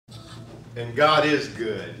And God is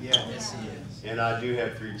good. Yes, He is. And I do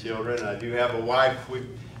have 3 children. I do have a wife.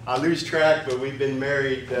 I lose track, but we've been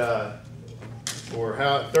married for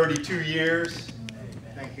 32 years.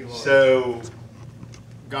 Thank you, Lord. So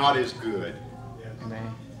God is good.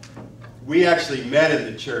 Amen. We actually met in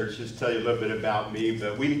the church. Just tell you a little bit about me.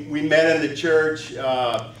 But we met in the church,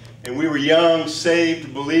 and we were young,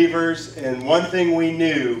 saved believers. And one thing we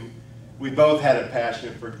knew, we both had a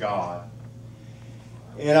passion for God.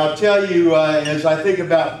 And I'll tell you, as I think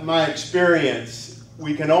about my experience,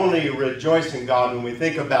 we can only rejoice in God when we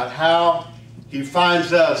think about how He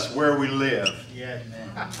finds us where we live. Yes.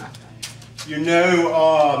 You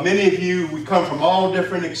know, many of you, we come from all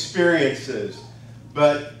different experiences,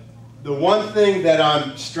 but the one thing that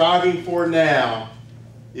I'm striving for now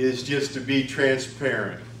is just to be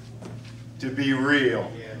transparent, to be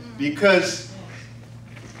real. Yes. Because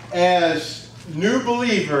as new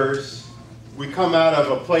believers, we come out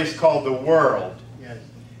of a place called the world. Yes.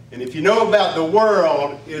 And if you know about the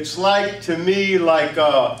world, it's like, to me, like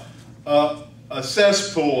a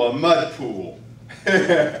cesspool, a mud pool.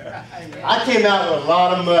 I came out with a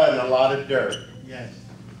lot of mud and a lot of dirt. Yes.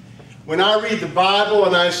 When I read the Bible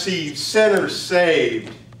and I see sinners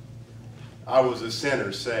saved, I was a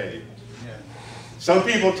sinner saved. Yes. Some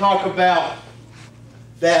people talk about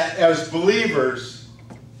that as believers,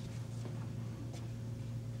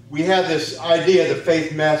 we have this idea of the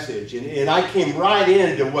faith message, and I came right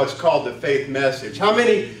into what's called the faith message. How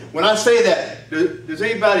many, when I say that, does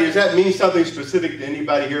that mean something specific to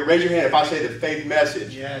anybody here? Raise your hand if I say the faith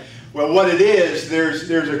message. Yes. Well, what it is, there's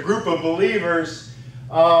a group of believers,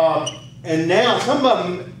 and now some of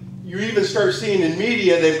them, you even start seeing in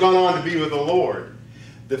media, they've gone on to be with the Lord.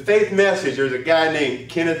 The faith message, there's a guy named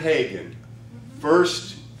Kenneth Hagin,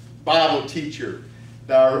 first Bible teacher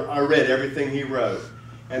that I read everything he wrote.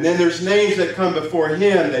 And then there's names that come before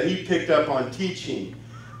him that he picked up on teaching.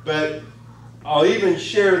 But I'll even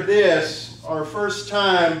share this, our first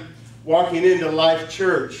time walking into Life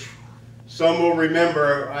Church. Some will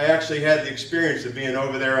remember I actually had the experience of being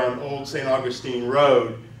over there on Old St. Augustine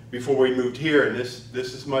Road before we moved here, and this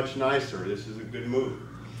is much nicer. This is a good move.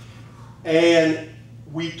 And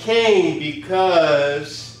we came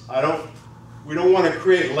because we don't want to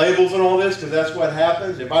create labels and all this, because that's what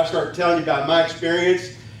happens. If I start telling you about my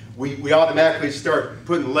experience, we automatically start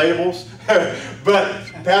putting labels. But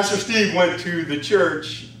Pastor Steve went to the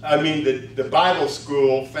church, the Bible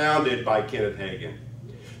school founded by Kenneth Hagin.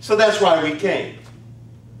 So that's why we came.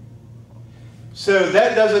 So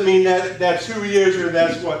that doesn't mean that that's who he is or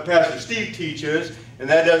that's what Pastor Steve teaches, and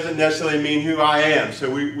that doesn't necessarily mean who I am.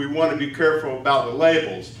 So we want to be careful about the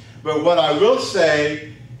labels. But what I will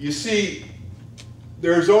say, you see,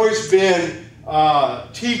 there's always been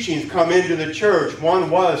teachings come into the church. One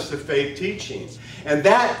was the faith teaching. And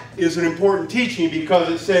that is an important teaching because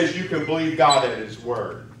it says you can believe God at His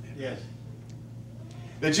Word. Yes.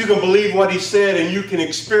 That you can believe what He said and you can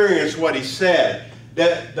experience what He said.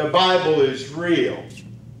 That the Bible is real.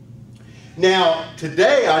 Now,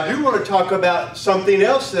 today I do want to talk about something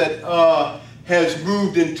else that has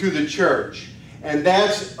moved into the church. And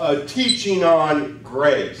that's a teaching on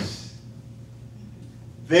grace.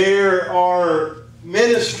 There are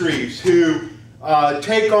ministries who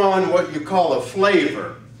take on what you call a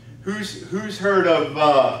flavor. Who's heard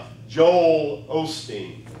of Joel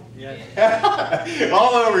Osteen? Yes.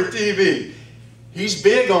 All over TV. He's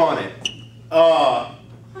big on it,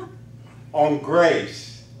 on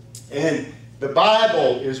grace. And the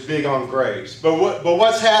Bible is big on grace. But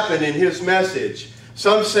what's happened in his message?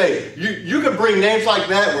 Some say, you can bring names like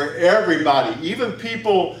that where everybody, even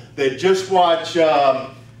people that just watch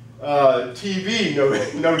TV,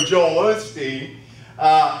 know Joel Osteen.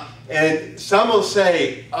 And some will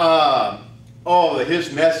say, oh,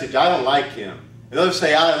 his message, I don't like him. And others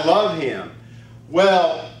say, I love him.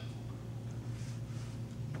 Well,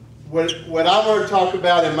 what I want to talk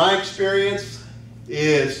about in my experience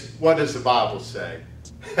is, what does the Bible say?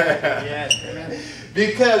 Yes. Amen.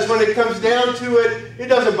 Because when it comes down to it, it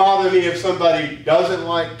doesn't bother me if somebody doesn't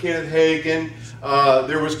like Kenneth Hagin.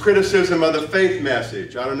 There was criticism of the faith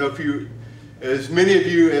message. I don't know if as many of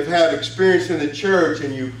you have had experience in the church,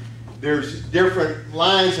 and there's different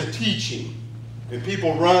lines of teaching. And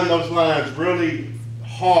people run those lines really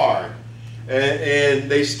hard. And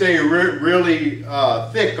they stay really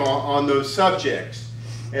thick on those subjects.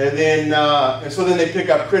 And so then they pick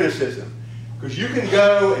up criticism. Because you can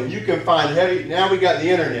go and you can find heavy, now we got the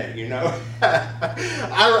internet, you know.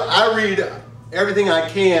 I read everything I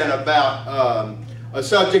can about a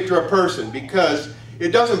subject or a person, because it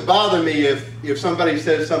doesn't bother me if somebody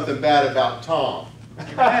says something bad about Tom.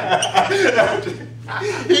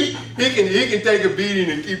 he can take a beating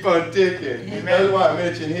and keep on ticking. Amen. That's why I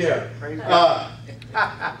mentioned him.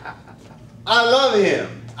 I love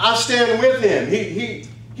him. I stand with him.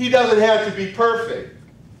 He doesn't have to be perfect.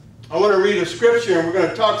 I want to read a scripture, and we're going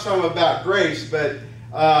to talk some about grace, but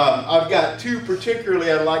I've got two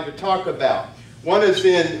particularly I'd like to talk about. One is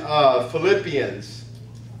in Philippians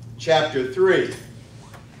chapter 3,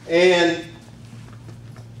 and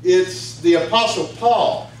it's the Apostle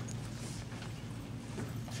Paul.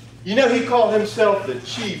 You know, he called himself the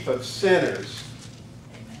chief of sinners.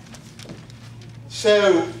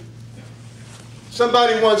 So,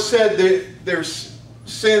 somebody once said that there's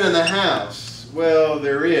sin in the house. Well,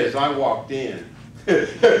 there is. I walked in.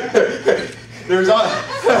 There's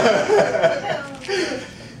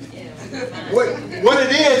what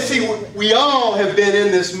it is, see, we all have been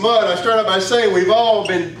in this mud. I started by saying we've all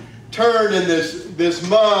been turned in this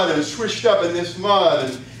mud and swished up in this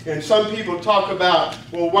mud. And some people talk about,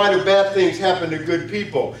 well, why do bad things happen to good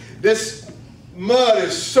people? This mud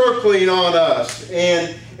is circling on us.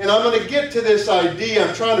 And I'm going to get to this idea.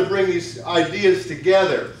 I'm trying to bring these ideas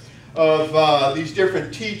together of these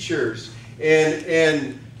different teachers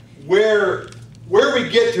and where we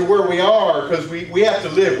get to where we are, because we have to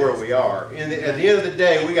live where we are. And at the end of the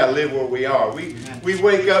day, we got to live where we are. We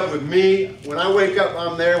wake up with me. When I wake up,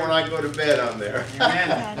 I'm there. When I go to bed, I'm there.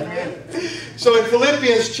 Amen. Amen. So in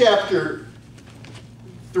Philippians chapter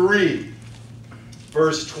 3,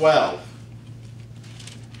 verse 12,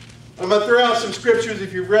 I'm going to throw out some scriptures.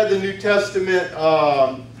 If you've read the New Testament,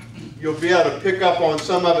 you'll be able to pick up on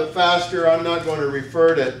some of it faster. I'm not going to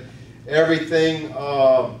refer to everything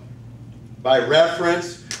by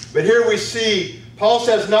reference. But here we see, Paul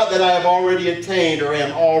says, not that I have already attained or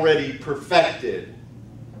am already perfected,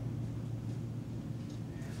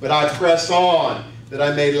 but I press on that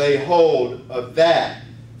I may lay hold of that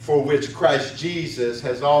for which Christ Jesus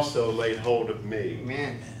has also laid hold of me.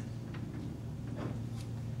 Amen.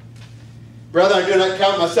 Brother, I do not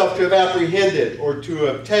count myself to have apprehended or to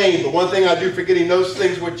obtain, but one thing I do, forgetting those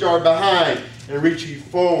things which are behind and reaching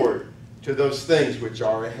forward to those things which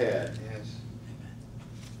are ahead. Yes.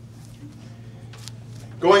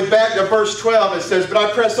 Going back to verse 12, it says, but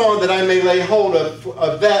I press on that I may lay hold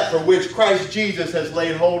of that for which Christ Jesus has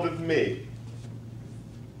laid hold of me.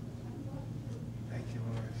 Thank you,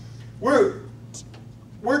 Lord.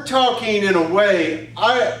 We're talking in a way,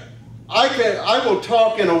 I will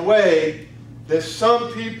talk in a way that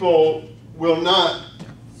some people will not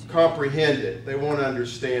comprehend it. They won't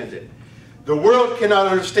understand it. The world cannot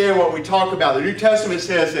understand what we talk about. The New Testament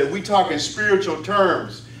says that we talk in spiritual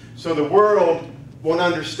terms, so the world won't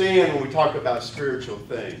understand when we talk about spiritual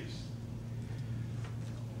things.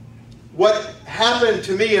 What happened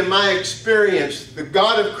to me in my experience, the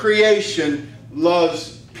God of creation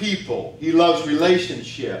loves people. He loves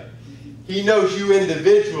relationship. He knows you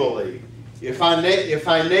individually. If I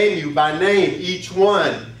name you by name, each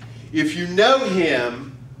one, if you know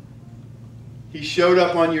him, he showed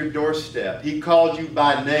up on your doorstep. He called you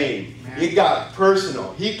by name. It got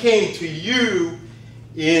personal. He came to you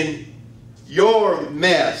in your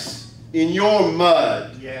mess, in your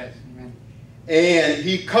mud. Yes. Amen. And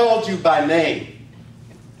he called you by name.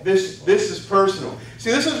 This is personal. See,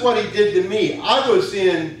 this is what he did to me. I was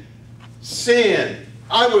in sin.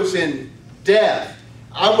 I was in death.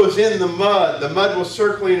 I was in the mud. The mud was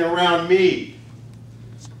circling around me.